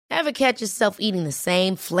Ever catch yourself eating the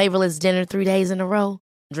same flavorless dinner 3 days in a row?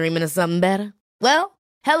 Dreaming of something better? Well,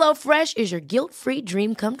 HelloFresh is your guilt-free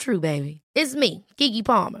dream come true, baby. It's me, Keke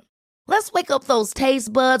Palmer. Let's wake up those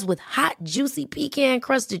taste buds with hot, juicy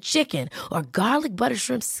pecan-crusted chicken or garlic butter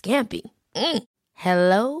shrimp scampi.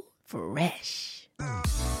 Hello Fresh.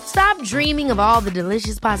 Stop dreaming of all the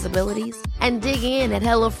delicious possibilities and dig in at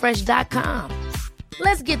HelloFresh.com.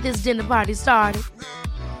 Let's get this dinner party started.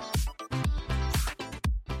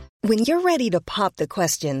 When you're ready to pop the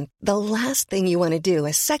question, the last thing you want to do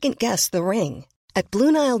is second-guess the ring. At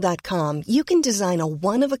BlueNile.com, you can design a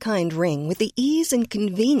one-of-a-kind ring with the ease and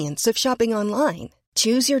convenience of shopping online.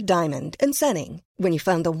 Choose your diamond and setting. When you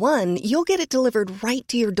find the one, you'll get it delivered right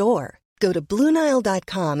to your door. Go to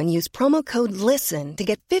BlueNile.com and use promo code LISTEN to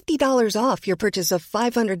get $50 off your purchase of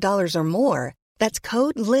 $500 or more. That's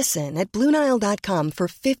code LISTEN at BlueNile.com for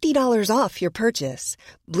 $50 off your purchase.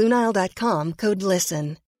 BlueNile.com, code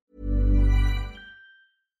LISTEN.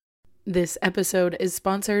 This episode is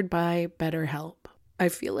sponsored by BetterHelp. I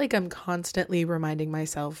feel like I'm constantly reminding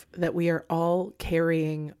myself that we are all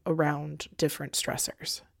carrying around different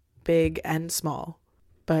stressors, big and small.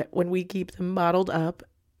 But when we keep them bottled up,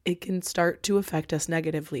 it can start to affect us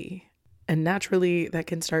negatively. And naturally, that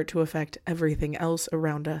can start to affect everything else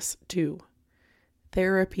around us too.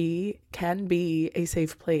 Therapy can be a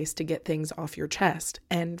safe place to get things off your chest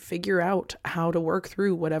and figure out how to work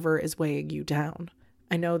through whatever is weighing you down.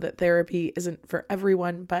 I know that therapy isn't for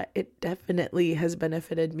everyone, but it definitely has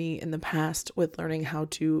benefited me in the past with learning how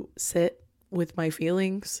to sit with my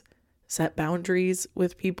feelings, set boundaries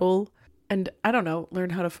with people, and learn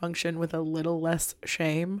how to function with a little less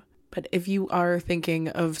shame. But if you are thinking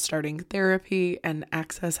of starting therapy and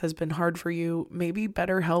access has been hard for you, maybe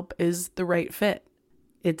BetterHelp is the right fit.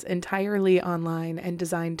 It's entirely online and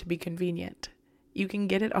designed to be convenient. You can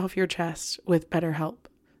get it off your chest with BetterHelp.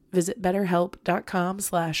 Visit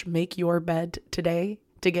BetterHelp.com/makeyourbed today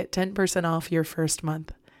to get 10% off your first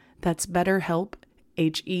month. That's BetterHelp,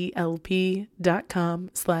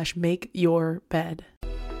 HELP.com/makeyourbed.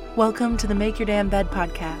 Welcome to the Make Your Damn Bed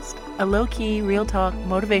podcast, a low-key, real-talk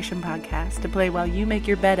motivation podcast to play while you make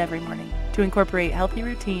your bed every morning to incorporate healthy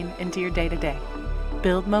routine into your day-to-day.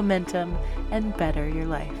 Build momentum and better your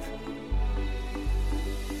life.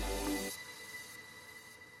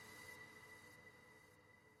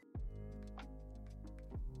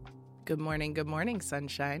 Good morning,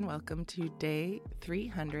 sunshine. Welcome to day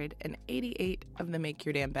 388 of the Make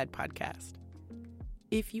Your Damn Bed podcast.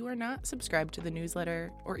 If you are not subscribed to the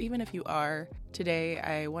newsletter, or even if you are, today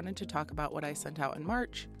I wanted to talk about what I sent out in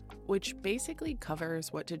March, which basically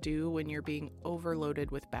covers what to do when you're being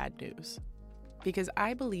overloaded with bad news. Because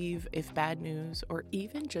I believe if bad news, or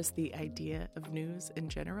even just the idea of news in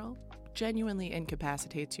general, genuinely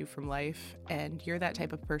incapacitates you from life, and you're that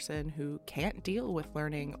type of person who can't deal with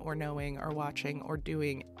learning or knowing or watching or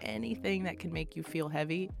doing anything that can make you feel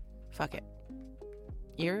heavy, fuck it.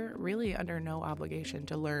 You're really under no obligation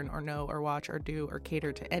to learn or know or watch or do or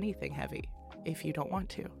cater to anything heavy if you don't want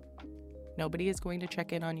to. Nobody is going to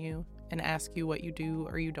check in on you and ask you what you do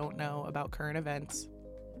or you don't know about current events.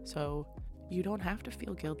 So you don't have to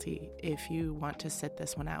feel guilty if you want to sit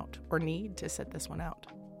this one out or need to sit this one out.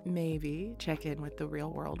 Maybe check in with the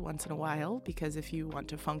real world once in a while, because if you want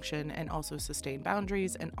to function and also sustain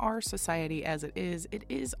boundaries in our society as it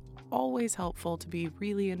is always helpful to be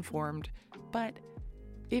really informed. But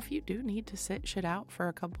if you do need to sit shit out for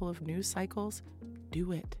a couple of news cycles,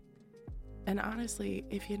 do it. And honestly,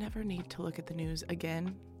 if you never need to look at the news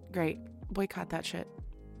again, great, boycott that shit.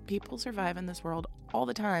 People survive in this world all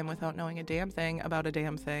the time without knowing a damn thing about a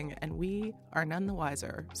damn thing, and we are none the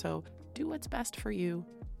wiser. So do what's best for you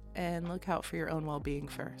and look out for your own well-being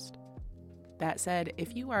first. That said,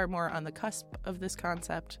 if you are more on the cusp of this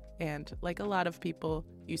concept, and like a lot of people,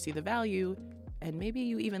 you see the value, and maybe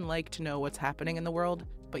you even like to know what's happening in the world,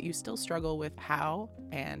 but you still struggle with how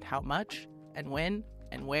and how much and when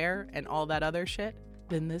and where and all that other shit,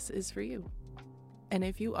 then this is for you. And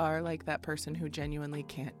if you are like that person who genuinely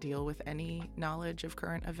can't deal with any knowledge of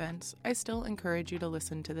current events, I still encourage you to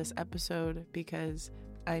listen to this episode, because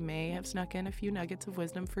I may have snuck in a few nuggets of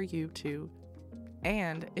wisdom for you too.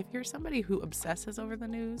 And if you're somebody who obsesses over the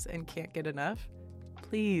news and can't get enough,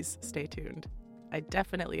 please stay tuned. I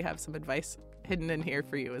definitely have some advice hidden in here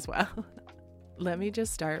for you as well. Let me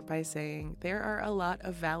just start by saying there are a lot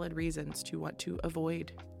of valid reasons to want to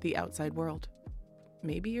avoid the outside world.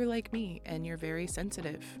 Maybe you're like me and you're very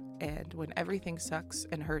sensitive, and when everything sucks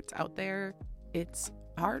and hurts out there, it's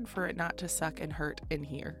hard for it not to suck and hurt in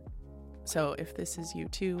here. So if this is you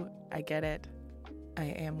too, I get it. I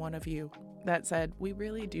am one of you. That said, we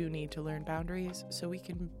really do need to learn boundaries so we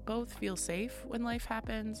can both feel safe when life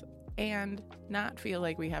happens and not feel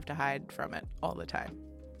like we have to hide from it all the time.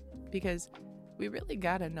 Because we really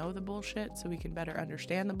gotta know the bullshit so we can better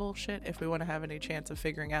understand the bullshit if we want to have any chance of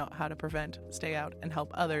figuring out how to prevent, stay out, and help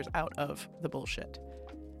others out of the bullshit.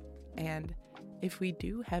 And if we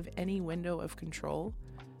do have any window of control,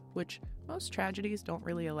 which most tragedies don't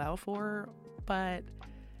really allow for, but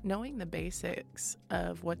knowing the basics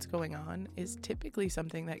of what's going on is typically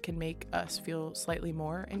something that can make us feel slightly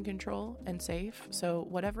more in control and safe. So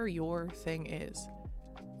whatever your thing is,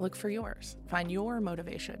 look for yours. Find your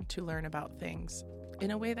motivation to learn about things in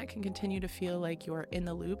a way that can continue to feel like you're in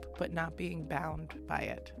the loop, but not being bound by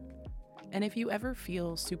it. And if you ever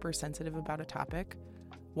feel super sensitive about a topic,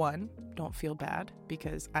 one, don't feel bad,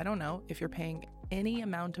 because I don't know, if you're paying any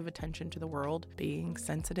amount of attention to the world, being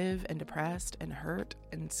sensitive and depressed and hurt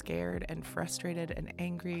and scared and frustrated and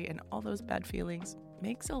angry and all those bad feelings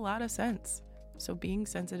makes a lot of sense. So being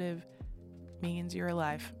sensitive means you're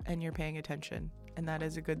alive and you're paying attention, and that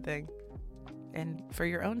is a good thing. And for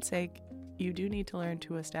your own sake, you do need to learn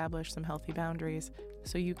to establish some healthy boundaries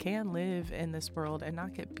so you can live in this world and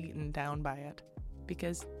not get beaten down by it.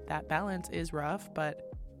 Because that balance is rough,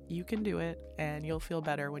 but you can do it and you'll feel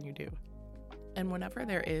better when you do. And whenever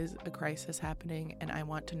there is a crisis happening and I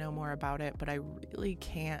want to know more about it, but I really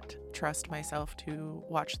can't trust myself to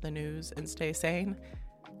watch the news and stay sane,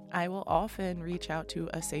 I will often reach out to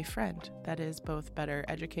a safe friend that is both better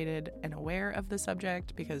educated and aware of the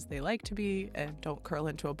subject because they like to be and don't curl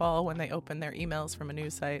into a ball when they open their emails from a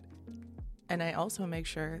news site. And I also make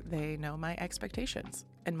sure they know my expectations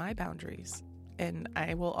and my boundaries. And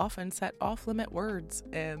I will often set off-limit words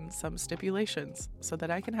and some stipulations so that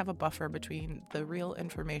I can have a buffer between the real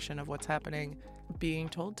information of what's happening being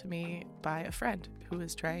told to me by a friend who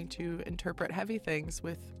is trying to interpret heavy things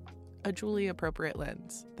with a duly appropriate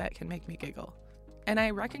lens that can make me giggle. And I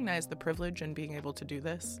recognize the privilege in being able to do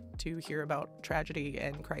this, to hear about tragedy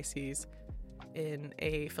and crises in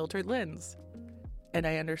a filtered lens. And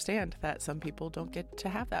I understand that some people don't get to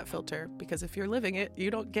have that filter, because if you're living it, you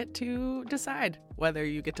don't get to decide whether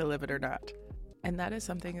you get to live it or not. And that is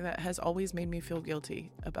something that has always made me feel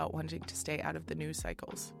guilty about wanting to stay out of the news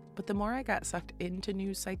cycles. But the more I got sucked into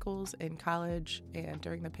news cycles in college and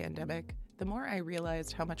during the pandemic, the more I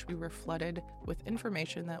realized how much we were flooded with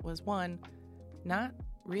information that was, one, not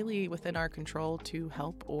really within our control to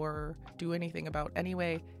help or do anything about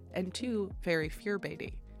anyway, and two, very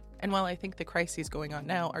fear-baity. And while I think the crises going on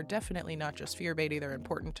now are definitely not just fear-baity, they're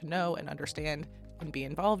important to know and understand and be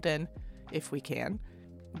involved in, if we can.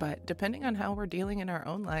 But depending on how we're dealing in our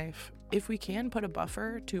own life, if we can put a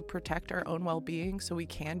buffer to protect our own well-being so we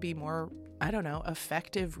can be more,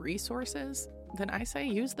 effective resources, then I say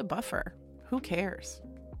use the buffer. Who cares?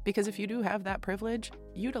 Because if you do have that privilege,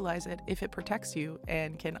 utilize it if it protects you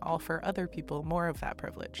and can offer other people more of that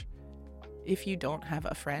privilege. If you don't have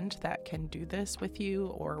a friend that can do this with you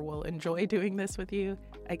or will enjoy doing this with you,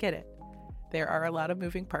 I get it. There are a lot of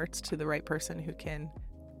moving parts to the right person who can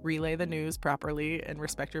relay the news properly and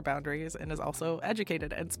respect your boundaries and is also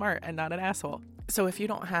educated and smart and not an asshole. So if you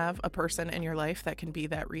don't have a person in your life that can be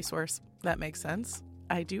that resource, that makes sense.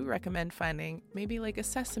 I do recommend finding maybe like a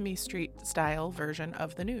Sesame Street style version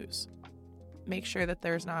of the news. Make sure that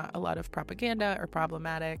there's not a lot of propaganda or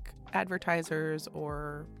problematic advertisers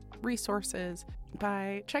or resources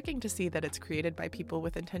by checking to see that it's created by people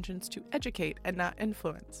with intentions to educate and not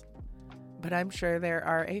influence. But I'm sure there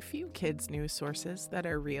are a few kids' news sources that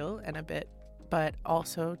are real and a bit, but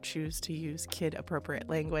also choose to use kid-appropriate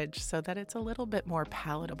language so that it's a little bit more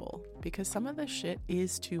palatable, because some of the shit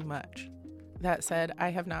is too much. That said, I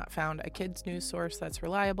have not found a kids' news source that's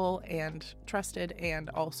reliable and trusted and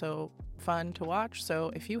also fun to watch,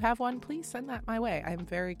 so if you have one, please send that my way. I'm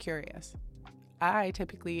very curious. I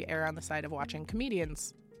typically err on the side of watching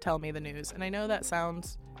comedians tell me the news, and I know that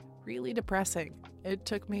sounds really depressing. It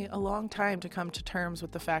took me a long time to come to terms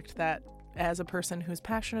with the fact that as a person who's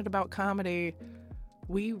passionate about comedy,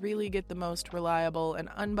 we really get the most reliable and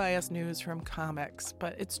unbiased news from comics.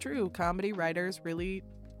 But it's true, comedy writers really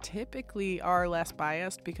typically are less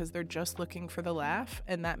biased because they're just looking for the laugh,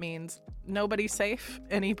 and that means nobody's safe.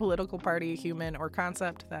 Any political party, human, or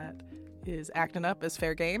concept that is acting up is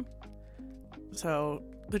fair game. So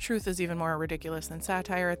the truth is even more ridiculous than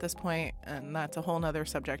satire at this point, and that's a whole nother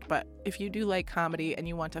subject. But if you do like comedy and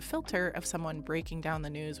you want a filter of someone breaking down the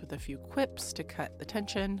news with a few quips to cut the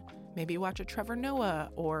tension, maybe watch a Trevor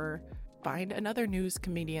Noah or find another news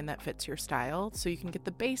comedian that fits your style so you can get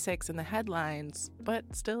the basics and the headlines, but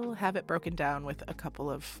still have it broken down with a couple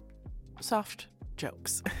of soft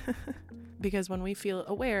jokes. Because when we feel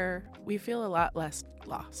aware, we feel a lot less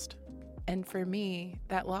lost. And for me,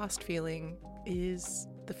 that lost feeling is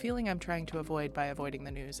the feeling I'm trying to avoid by avoiding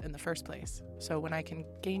the news in the first place. So when I can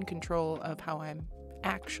gain control of how I'm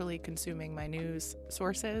actually consuming my news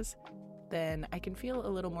sources, then I can feel a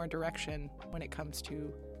little more direction when it comes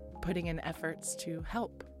to putting in efforts to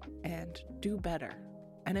help and do better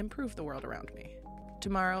and improve the world around me.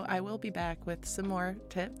 Tomorrow, I will be back with some more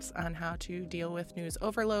tips on how to deal with news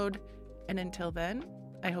overload. And until then,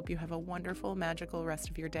 I hope you have a wonderful, magical rest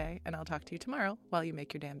of your day, and I'll talk to you tomorrow while you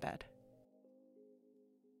make your damn bed.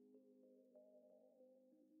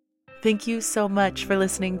 Thank you so much for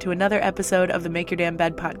listening to another episode of the Make Your Damn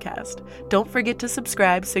Bed podcast. Don't forget to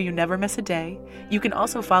subscribe so you never miss a day. You can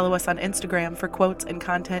also follow us on Instagram for quotes and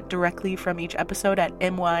content directly from each episode at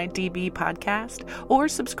MYDB Podcast, or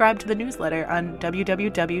subscribe to the newsletter on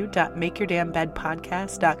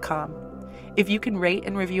www.makeyourdamnbedpodcast.com. If you can rate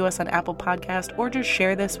and review us on Apple Podcast, or just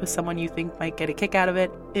share this with someone you think might get a kick out of it,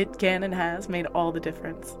 it can and has made all the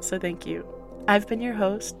difference. So thank you. I've been your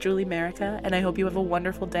host, Julie Merica, and I hope you have a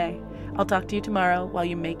wonderful day. I'll talk to you tomorrow while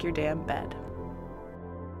you make your damn bed.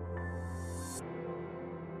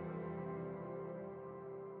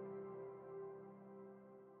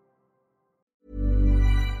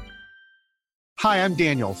 Hi, I'm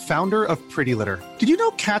Daniel, founder of Pretty Litter. Did you know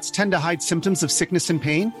cats tend to hide symptoms of sickness and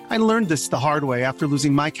pain? I learned this the hard way after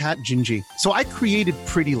losing my cat, Gingy. So I created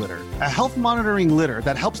Pretty Litter, a health monitoring litter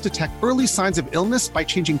that helps detect early signs of illness by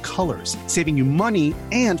changing colors, saving you money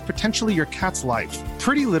and potentially your cat's life.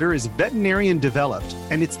 Pretty Litter is veterinarian developed,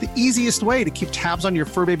 and it's the easiest way to keep tabs on your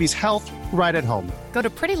fur baby's health right at home. Go to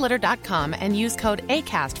prettylitter.com and use code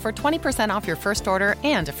ACAST for 20% off your first order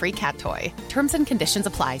and a free cat toy. Terms and conditions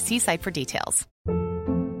apply. See site for details.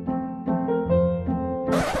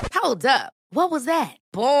 Hold up. What was that?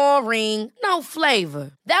 Boring. No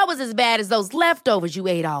flavor. That was as bad as those leftovers you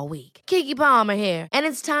ate all week. Keke Palmer here, and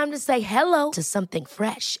it's time to say hello to something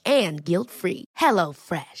fresh and guilt-free. Hello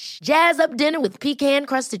Fresh. Jazz up dinner with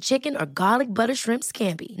pecan-crusted chicken or garlic butter shrimp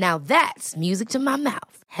scampi. Now that's music to my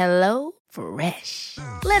mouth. Hello Fresh.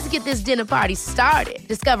 Let's get this dinner party started.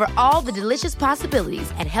 Discover all the delicious possibilities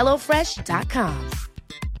at HelloFresh.com.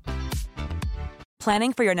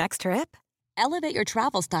 Planning for your next trip? Elevate your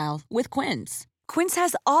travel style with Quince. Quince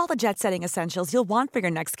has all the jet-setting essentials you'll want for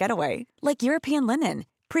your next getaway, like European linen,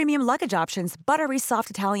 premium luggage options, buttery soft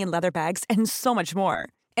Italian leather bags, and so much more.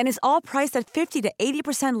 And is all priced at 50 to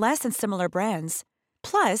 80% less than similar brands.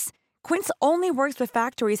 Plus, Quince only works with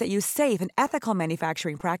factories that use safe and ethical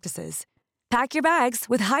manufacturing practices. Pack your bags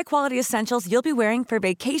with high-quality essentials you'll be wearing for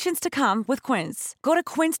vacations to come with Quince. Go to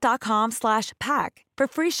quince.com/pack for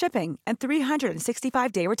free shipping and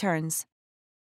 365-day returns.